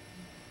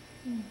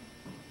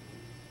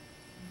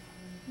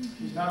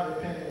 He's not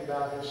repenting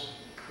about his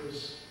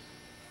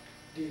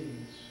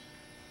deeds.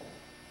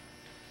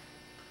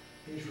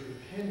 He's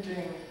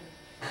repenting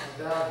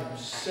about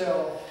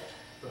himself,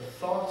 the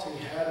thoughts he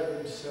had of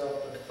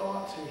himself, the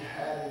thoughts he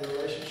had in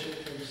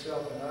relationship to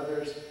himself and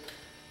others,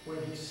 when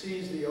he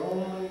sees the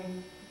only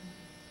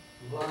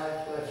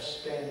life left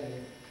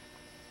standing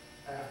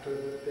after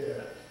the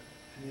death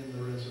and in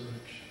the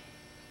resurrection.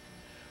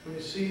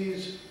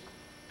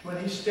 When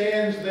he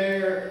stands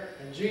there,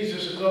 and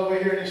Jesus is over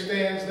here, and he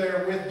stands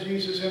there with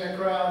Jesus in a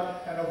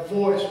crowd, and a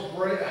voice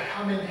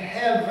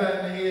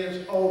heaven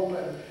is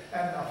open,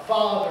 and the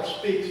Father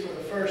speaks for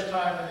the first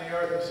time in the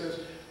earth and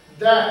says,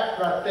 that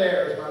right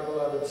there is my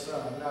beloved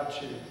Son,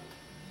 not you.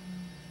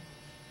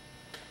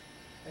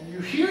 And you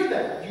hear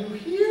that. You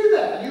hear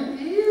that. You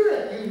hear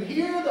it. You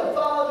hear the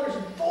Father's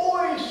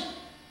voice.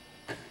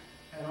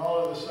 And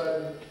all of a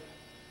sudden,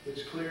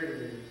 it's clear to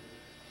you,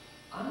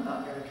 I'm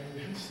not going to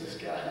convince this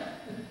guy.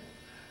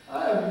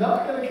 I am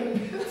not going to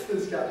convince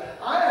this guy.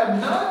 I am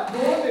not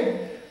going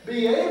to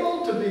be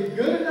able to be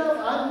good enough.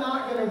 I'm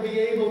not going to be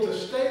able to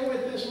stay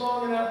with this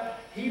long enough.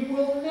 He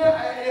will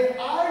never, if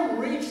I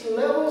reach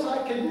levels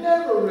I could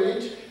never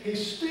reach,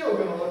 he's still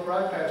going to look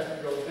right past me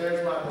and go,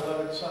 there's my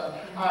beloved Son.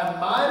 I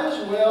might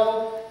as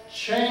well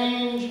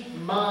change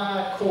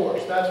my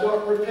course. That's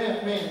what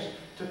repent means.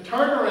 To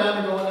turn around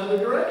and go another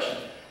direction.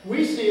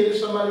 We see it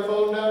as somebody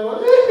falling down and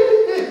going,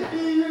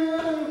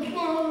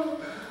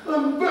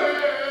 I'm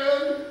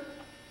bad.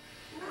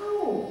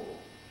 No.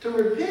 To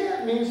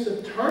repent means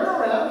to turn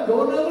around and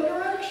go another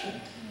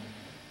direction.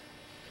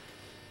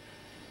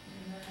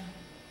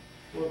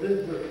 Well, the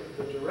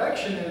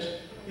direction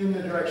is in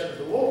the direction of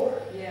the Lord.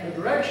 Yeah. The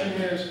direction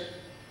is,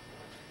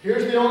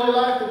 here's the only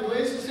life that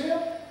pleases Him.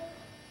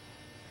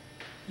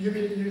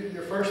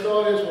 Your first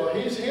thought is, well,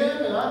 He's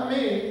Him and I'm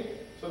me,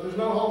 so there's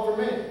no hope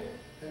for me.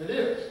 And it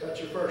is. That's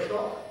your first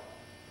thought.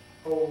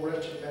 Oh,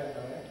 wretched man I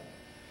am.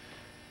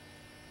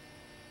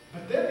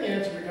 But then the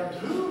answer becomes,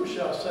 who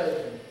shall save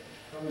me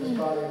from this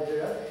body of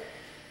death?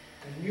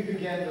 And you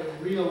begin to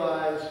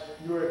realize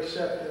your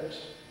acceptance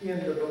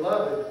in the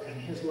beloved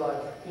and His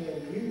life in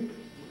you.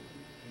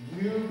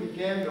 And you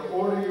begin to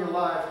order your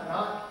life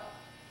not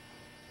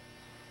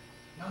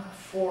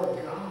for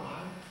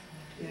God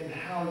in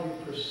how you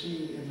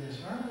proceed in this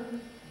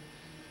earth.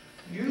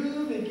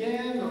 You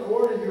begin to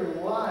order your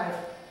life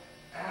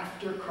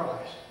after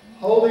Christ.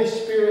 Holy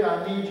Spirit,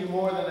 I need you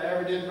more than I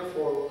ever did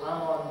before.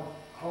 I'm on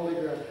holy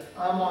ground.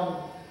 I'm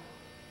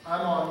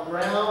on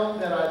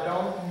ground that I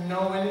don't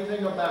know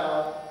anything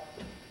about.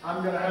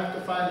 I'm going to have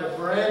to find a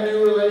brand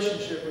new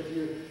relationship with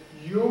you.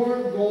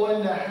 You're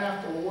going to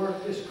have to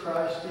work this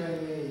Christ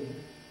in me.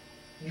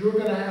 You're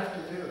going to have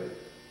to do it.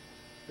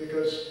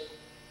 Because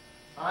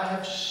I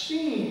have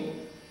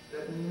seen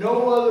that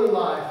no other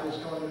life is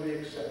going to be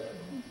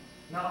acceptable.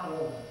 Not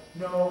one.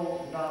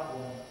 No, not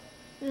one.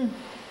 And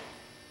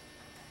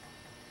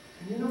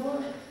you know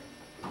what?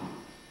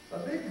 A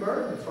big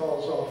burden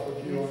falls off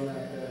of you on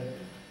that day.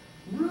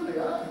 Really,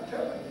 I'm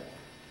telling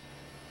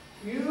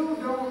you. You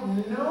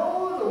don't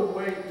know the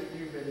weight that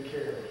you've been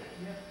carrying.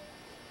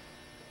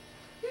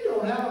 You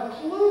don't have a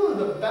clue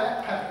the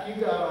backpack you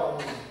got on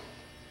you.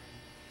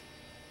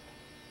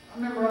 I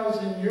remember I was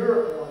in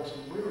Europe once,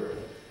 and we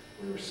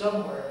were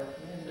somewhere.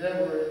 Me and Deb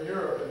were in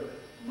Europe, and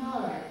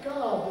my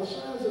God, the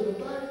size of the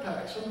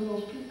backpack, some of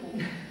those people.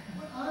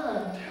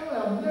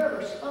 I'm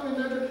telling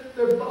you,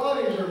 their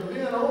bodies are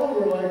bent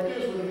over like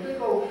this with a big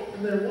old,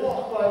 and they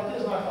walk like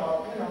this. And I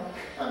thought,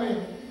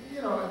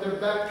 they're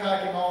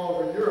backpacking all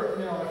over Europe.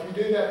 If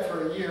you do that for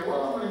a year,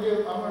 well, I'm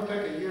going to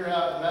take a year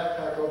out and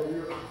backpack over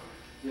Europe.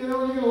 You're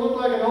going to look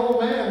like an old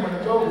man when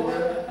it's over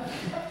with.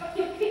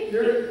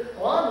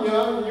 I'm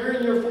young. You're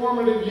in your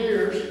formative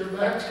years. Your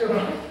back's going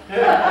to,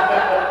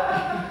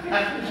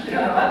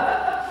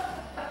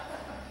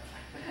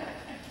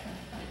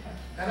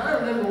 And I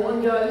remember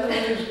one guy,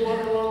 he was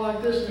walking along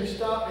like this, and he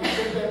stopped, and he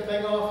took that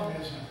thing off, and he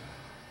was like,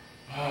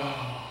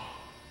 oh.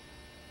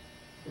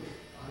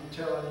 I'm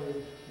telling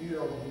you, you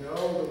don't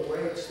know the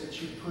weights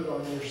that you put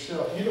on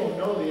yourself. You don't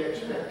know the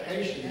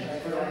expectations you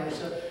put on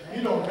yourself.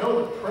 You don't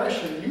know the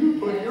pressure you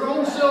put your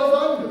own self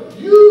under.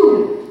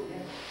 You!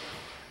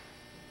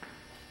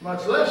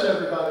 Much less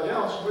everybody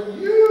else, but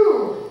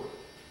you!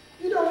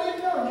 You don't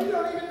even know. You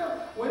don't even know.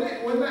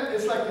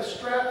 It's like the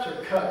straps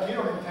are cut. You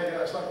don't even take it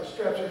out. It's like the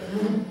straps are...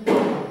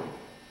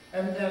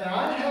 And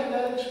I had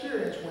that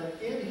experience when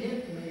it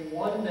hit me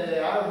one day.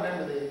 I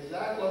remember the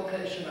exact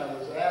location I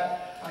was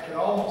at. I could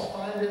almost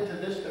find it to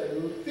this day,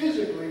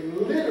 physically,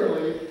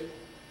 literally,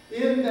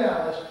 in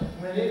Dallas,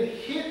 when it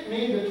hit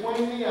me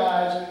between the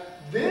eyes,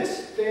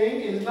 this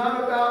thing is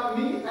not about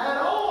me at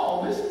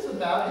all. This is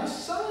about His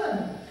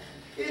Son.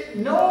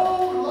 And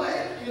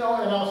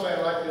I'll say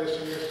it like this,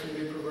 and this can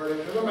be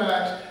perverted to the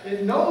max.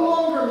 It no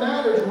longer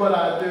matters what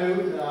I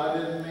do. No, I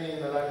didn't mean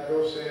that I could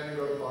go sin and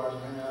go to bars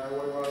and hang out. I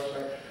wasn't what I was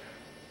saying.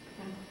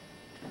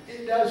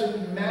 It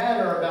doesn't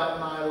matter about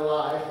my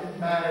life. It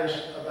matters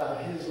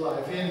about His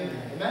life in me.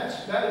 And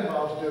that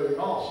involves doing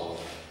also.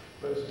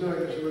 But it's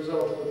doing as a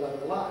result of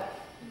another life.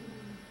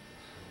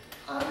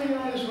 I mean,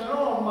 I just went,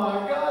 oh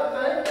my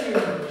God, thank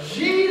you,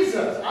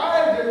 Jesus.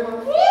 I just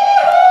went,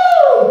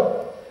 woo!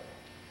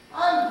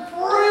 I'm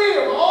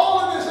free of all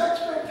of this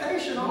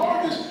expectation, all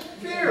of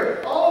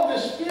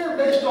this fear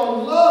based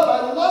on love.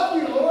 I love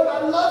you, Lord.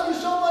 I love you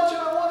so much,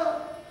 and I want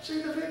to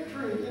see the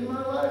victory in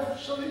my life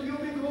so that you'll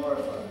be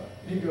glorified.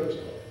 He goes,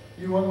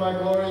 you want my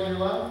glory in your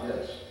life?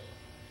 Yes.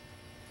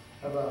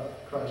 How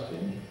about Christ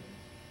in you?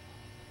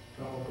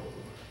 The hope of glory.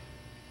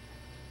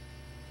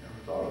 Never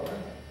thought of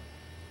that.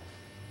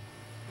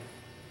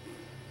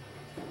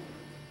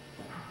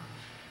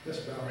 Let's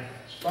bow our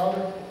heads.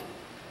 Father,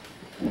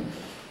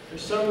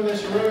 there's some in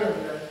this room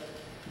that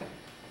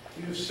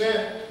you've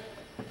sent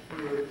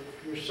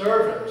your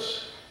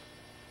servants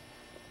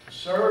to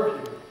serve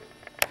you,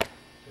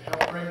 to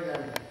help bring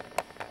them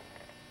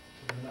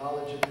to the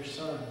knowledge of your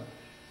Son.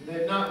 And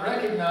they've not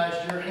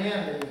recognized your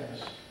hand in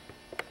this.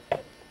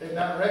 They've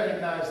not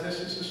recognized this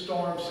is the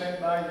storm sent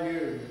by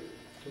you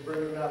to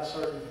bring about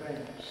certain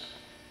things.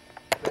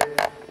 They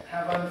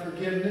have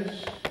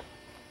unforgiveness.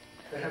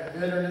 They have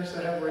bitterness.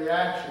 They have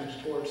reactions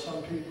towards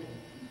some people.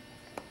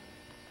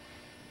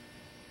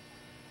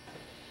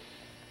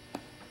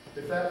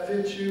 If that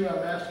fits you, I'm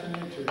asking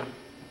you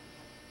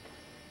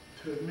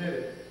to admit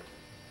it.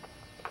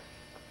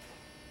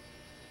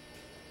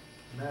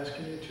 I'm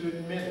asking you to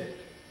admit it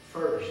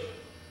first.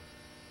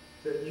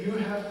 That you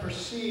have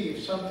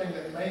perceived something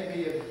that may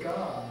be of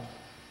God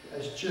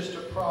as just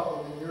a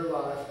problem in your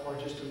life, or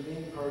just a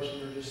mean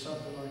person, or just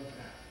something like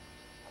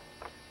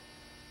that.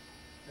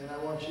 And I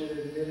want you to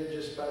admit it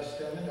just by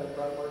standing up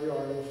right where you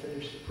are, and we'll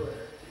finish the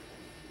prayer.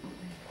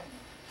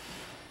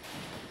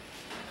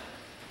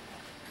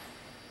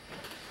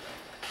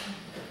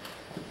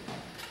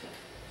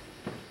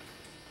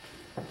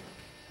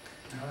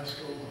 Now let's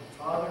go on.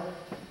 Father,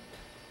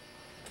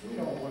 we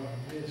don't want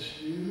to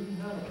miss you.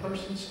 Not a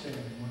person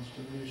standing wants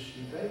to miss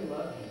you. They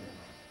love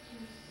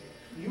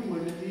you. You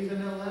wouldn't have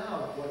even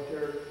allowed what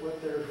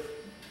they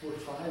were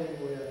fighting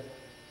with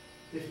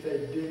if they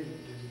didn't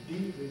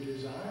deeply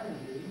desire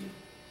you.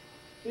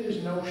 It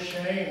is no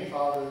shame,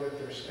 Father, that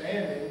they're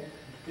standing.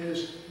 It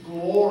is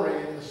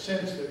glory in the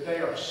sense that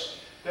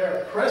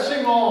they're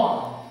pressing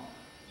on.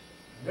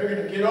 They're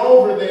going to get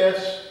over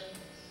this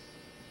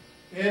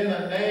in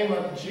the name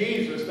of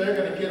Jesus. They're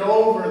going to get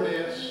over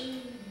this.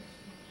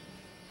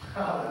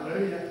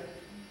 Hallelujah.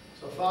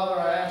 So, Father,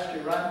 I ask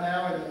you right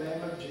now in the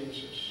name of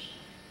Jesus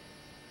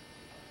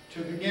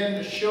to begin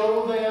to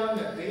show them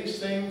that these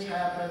things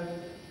happen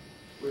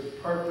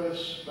with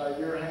purpose by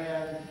your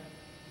hand.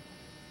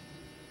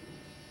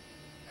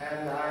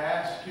 And I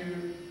ask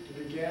you to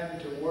begin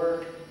to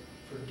work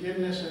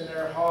forgiveness in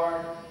their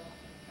heart.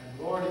 And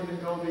Lord, even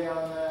go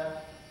beyond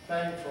that,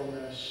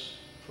 thankfulness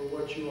for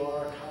what you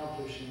are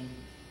accomplishing.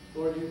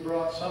 Lord, you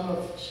brought some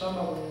of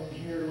them in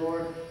here,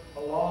 Lord, a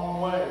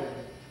long way.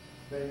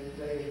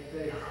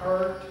 They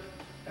hurt,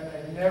 and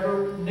they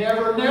never would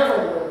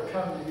have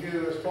come to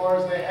you as far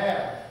as they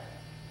have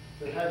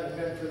if it hadn't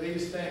been for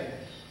these things.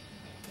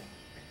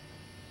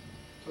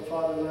 So,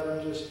 Father, let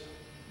them just,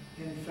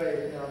 in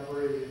faith, now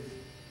breathe,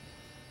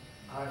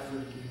 I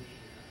forgive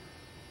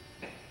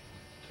you,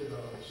 to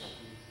those.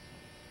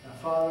 Now,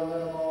 Father, let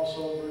them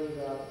also breathe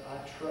out,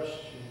 I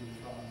trust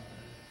you, Father.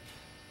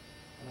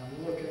 And I'm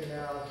looking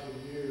now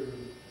to you.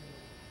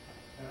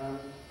 And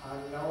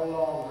I'm no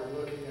longer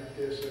looking at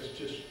this as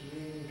just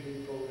mean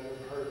people that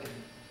have hurt me.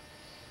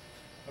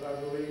 But I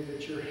believe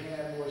that your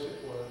hand was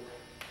at work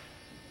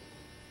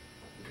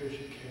because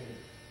you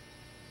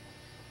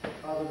cared.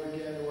 Father,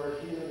 begin to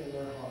work healing in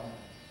their heart.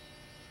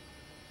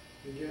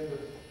 Begin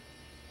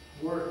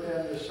to work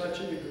them to such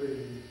a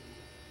degree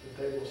that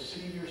they will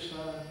see your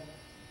Son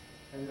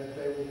and that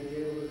they will be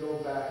able to go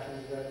back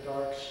into that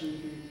dark,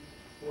 soupy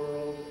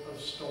world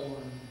of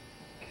storm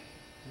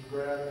and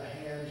grab the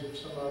hands of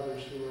some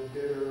others who are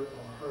bitter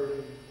or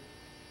hurting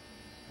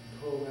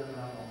and pull them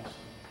out also.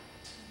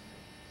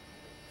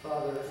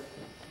 Father,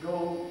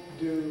 go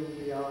do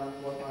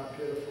beyond what my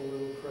pitiful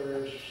little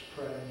prayers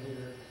praying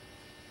here.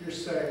 You're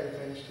saying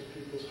things to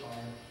people's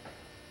hearts.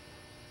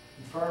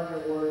 Confirm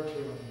your word to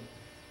them.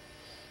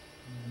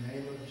 In the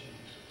name of Jesus.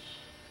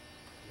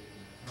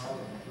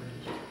 Amen.